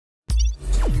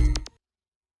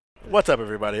What's up,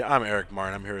 everybody? I'm Eric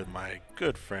Martin. I'm here with my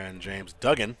good friend James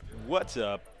Duggan, What's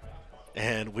up?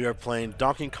 and we are playing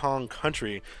Donkey Kong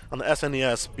Country on the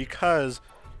SNES because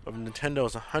of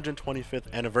Nintendo's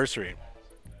 125th anniversary.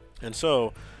 And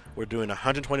so we're doing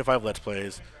 125 Let's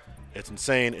Plays. It's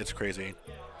insane. It's crazy.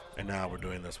 And now we're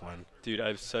doing this one. Dude, I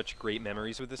have such great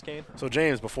memories with this game. So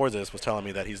James, before this, was telling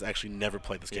me that he's actually never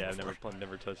played this game Yeah, I've before.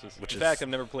 never touched this. Which in is- fact, I've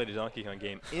never played a Donkey Kong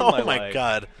game in Oh my my life.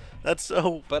 god. That's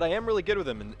so... But I am really good with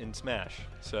them in Smash,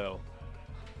 so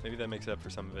maybe that makes up for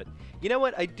some of it. You know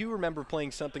what? I do remember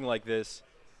playing something like this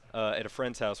at a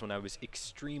friend's house when I was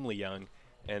extremely young,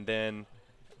 and then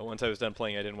once I was done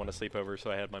playing, I didn't want to sleep over,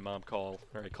 so I had my mom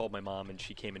I called my mom, and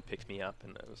she came and picked me up,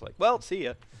 and I was like, well, see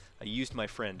ya. I used my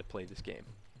friend to play this game.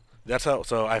 That's how.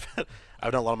 So I've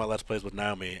done a lot of my Let's Plays with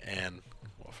Naomi and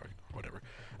whatever,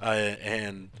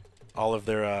 and all of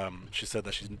their. She said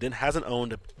that she hasn't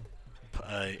owned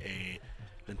a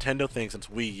Nintendo thing since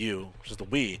Wii U, which is the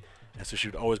Wii, and so she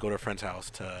would always go to her friend's house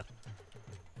to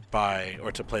buy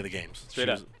or to play the games. Straight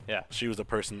up, yeah. She was the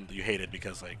person that you hated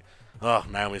because like, oh,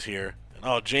 Naomi's here, and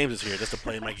oh, James is here just to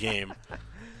play my game.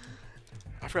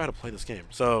 I forgot how to play this game,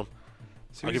 so.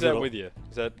 So I'll who's give you that a- with you?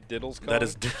 Is that Diddles Kong? That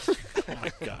is, oh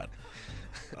my god,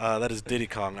 that is Diddy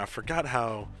Kong. I forgot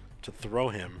how to throw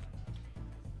him.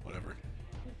 Whatever.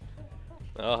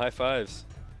 Oh, high fives.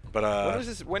 But When was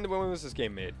this? When was this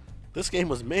game made? this game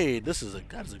was made. That is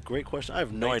a great question. I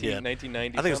have no idea.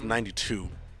 1990. I think it's something? 92.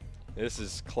 This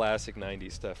is classic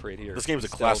 90s stuff right here. This game's a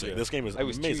Nostalgia. classic. This game is I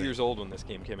was amazing. 2 years old when this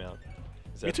game came out.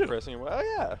 Is Me that too. depressing? Oh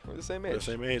yeah, we're the same age. We're the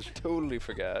same age. Totally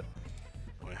forgot.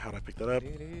 Wait, how did I pick that up?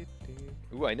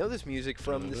 Ooh, I know this music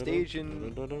from the stage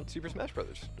in Super Smash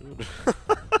Brothers.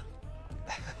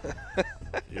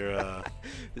 You're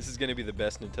This is gonna be the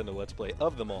best Nintendo Let's Play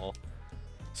of them all.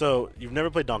 so you've never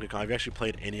played Donkey Kong. Have you actually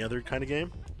played any other kind of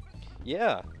game?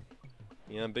 Yeah.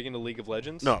 Yeah, I'm big into League of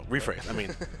Legends. No, rephrase. I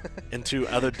mean, into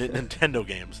other Nintendo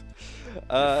games.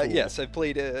 fool. Yes, I've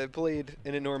played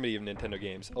an enormity of Nintendo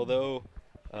games. Although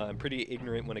I'm pretty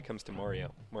ignorant when it comes to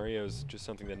Mario. Mario is just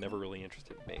something that never really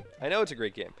interested me. I know it's a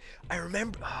great game. I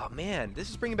remember. Oh man, this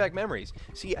is bringing back memories.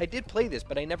 See, I did play this,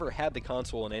 but I never had the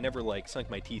console, and I never like sunk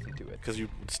my teeth into it. Because you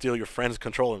steal your friend's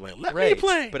controller and like, let me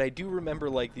play. But I do remember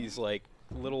like these like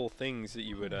little things that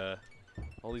you would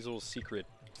all these little secret.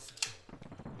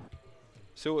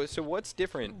 So what's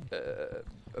different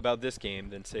about this game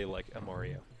than say like a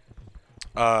Mario?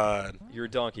 You're a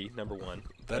donkey, number one.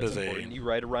 That That's is a- important. You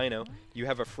ride a rhino. You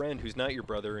have a friend who's not your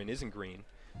brother and isn't green,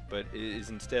 but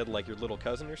is instead like your little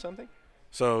cousin or something.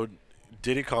 So,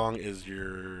 Diddy Kong is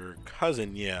your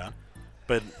cousin, yeah.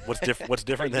 But what's different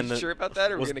Are than you sure about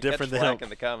that, or are we what's gonna catch different than flack in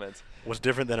the comments? what's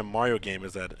different than a Mario game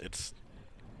is that it's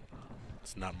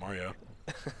not Mario.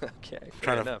 Okay, fair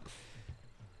trying to- enough.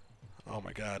 Oh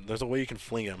my God! There's a way you can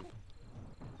fling him.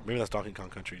 Maybe that's Donkey Kong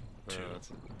Country 2.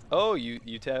 Oh, you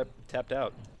tapped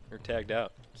out or tagged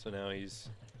out. So now he's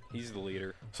the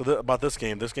leader. So about this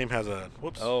game has a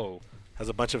has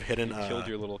a bunch of hidden. You killed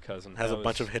your little cousin. Has a That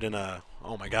bunch was- of hidden.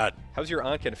 Oh my God! How's your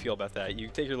aunt gonna feel about that? You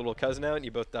take your little cousin out and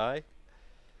you both die?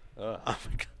 Oh my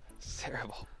God! It's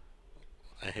terrible.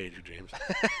 I hate you, James.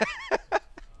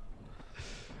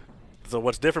 So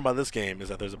what's different about this game is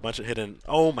that there's a bunch of hidden.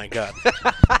 Oh my God!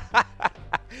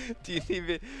 Do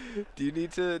you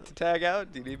need to tag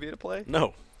out? Do you need me to play?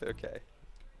 No. Okay.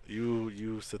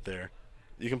 You sit there.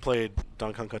 You can play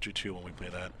Donkey Kong Country 2 when we play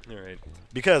that. All right.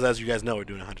 Because, as you guys know, we're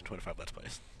doing 125 Let's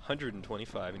Plays.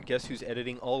 125, and guess who's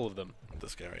editing all of them?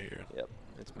 This guy right here. Yep,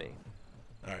 it's me.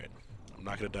 Alright. I'm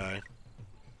not going to die.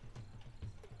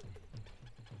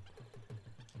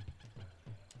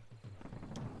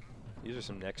 These are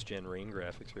some next-gen rain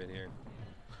graphics right here.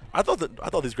 I thought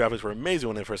these graphics were amazing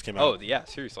when they first came out. Oh, yeah,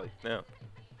 seriously. No.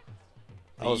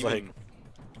 I was They like,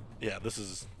 yeah, this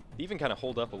is they even kind of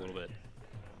hold up a little bit.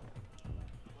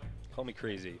 Call me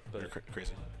crazy, but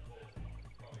crazy.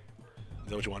 Is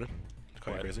that what you wanted? To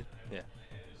call you What? crazy? yeah,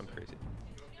 I'm crazy.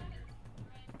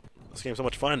 This game's so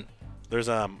much fun. There's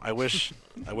I wish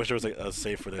there was a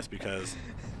save for this because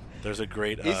there's a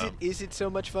great Is it so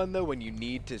much fun though when you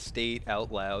need to state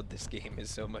out loud this game is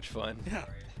so much fun? yeah.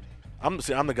 I'm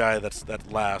the guy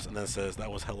that laughs and then says that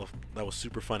was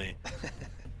super funny.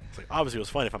 It's like obviously it was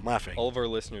funny if I'm laughing. All of our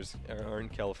listeners are in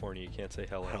California. You can't say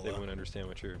hello. They Hello. won't understand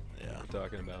what you're Yeah.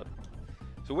 talking about.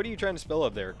 So what are you trying to spell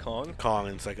up there? Kong? Kong,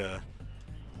 and it's like a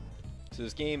So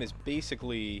this game is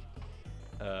basically,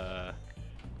 oh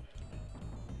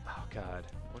God,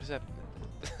 what is that?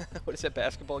 What is that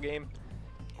basketball game?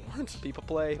 what? People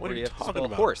play? What where are you have to talking spell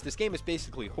about? Horse. This game is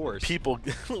basically horse. People.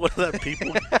 What is that?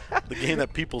 People. The game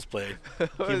that peoples play.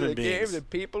 Human the beings. game that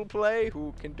people play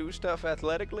who can do stuff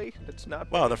athletically. That's not.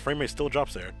 Wow, the frame rate still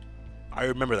drops there. I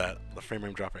remember that, the frame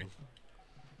rate dropping.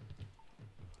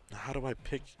 Now, how do I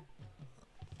pick?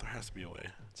 There has to be a way.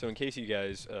 So in case you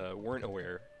guys weren't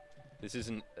aware, this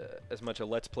isn't as much a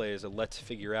let's play as a let's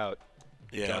figure out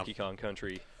Donkey Kong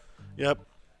Country. Yep.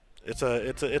 It's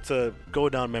a go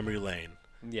down memory lane.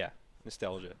 Yeah,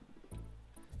 nostalgia.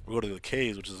 We go to the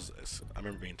caves, which is I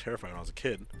remember being terrified when I was a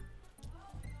kid.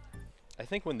 I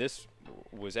think when this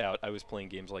was out, I was playing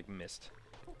games like Myst.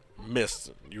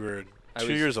 Myst. You were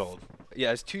 2 years old. Yeah,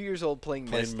 I was 2 years old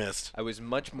playing Myst. I was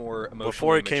much more emotionally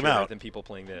before it came mature out than people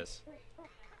playing this.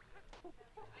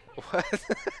 What?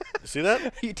 You see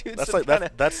that? You doing that's some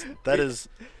like that is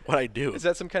what I do. Is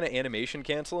that some kind of animation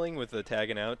canceling with the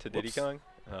tagging out to Diddy Whoops. Kong?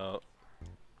 Oh.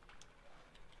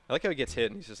 I like how he gets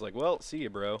hit and he's just like, well, see you,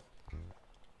 bro.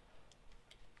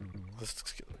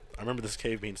 I remember this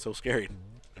cave being so scary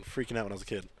and freaking out when I was a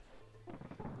kid.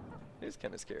 It is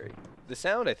kind of scary. The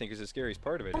sound, I think, is the scariest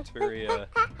part of it. It's very, there's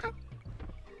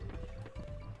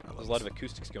a lot of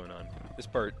acoustics going on. This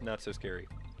part, not so scary.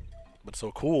 But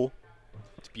so cool.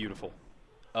 It's beautiful.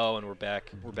 Oh, and we're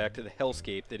back. We're back to the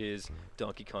hellscape that is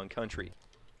Donkey Kong Country.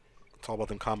 It's all about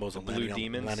them combos and blue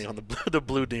demons. landing on the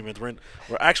blue demons. We're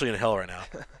actually in hell right now.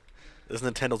 This is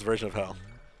Nintendo's version of hell.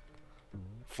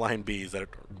 Flying bees that are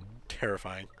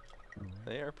terrifying.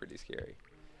 They are pretty scary.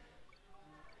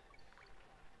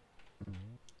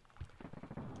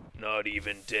 Not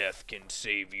even death can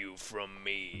save you from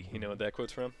me. You know what that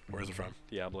quote's from? Where's it from?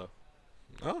 Diablo.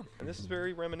 Oh. And this is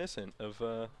very reminiscent of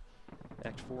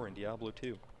Act 4 in Diablo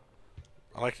 2.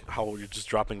 I like how you're just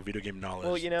dropping video game knowledge.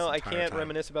 Well, you know, I this entire can't time.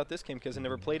 reminisce about this game because I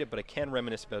never played it, but I can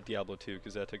reminisce about Diablo 2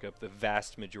 because that took up the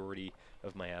vast majority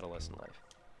of my adolescent life.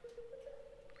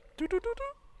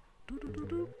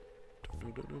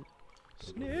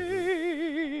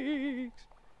 Snakes!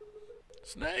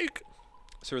 Snake!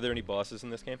 So are there any bosses in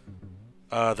this game?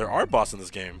 There are bosses in this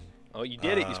game. Oh, you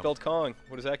did it. You spelled Kong.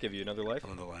 What does that give you? Another life?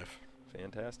 Another life.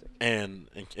 Fantastic. And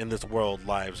in this world,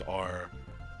 lives are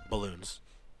balloons.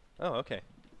 Oh, okay.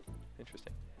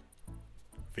 Interesting.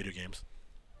 Video games.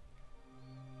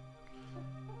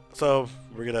 So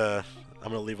I'm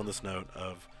gonna leave on this note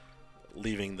of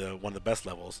leaving one of the best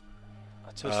levels. Oh,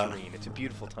 it's so serene. It's a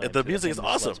beautiful time. The to music is end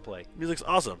this awesome. Let's play. Music's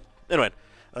awesome. Anyway,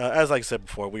 as I said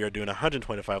before, we are doing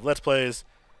 125 Let's Plays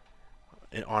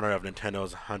in honor of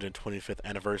Nintendo's 125th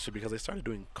anniversary because they started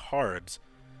doing cards.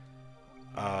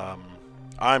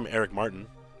 I'm Eric Martin.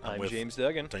 I'm with James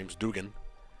Duggan. James Dugan.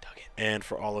 And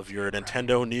for all of your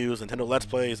Nintendo news, Nintendo Let's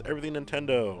Plays, everything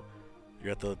Nintendo,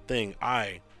 you're at the thing,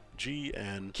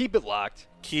 IGN. Keep it locked.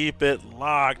 Keep it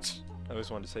locked. I always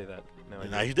wanted to say that.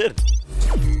 Now you did.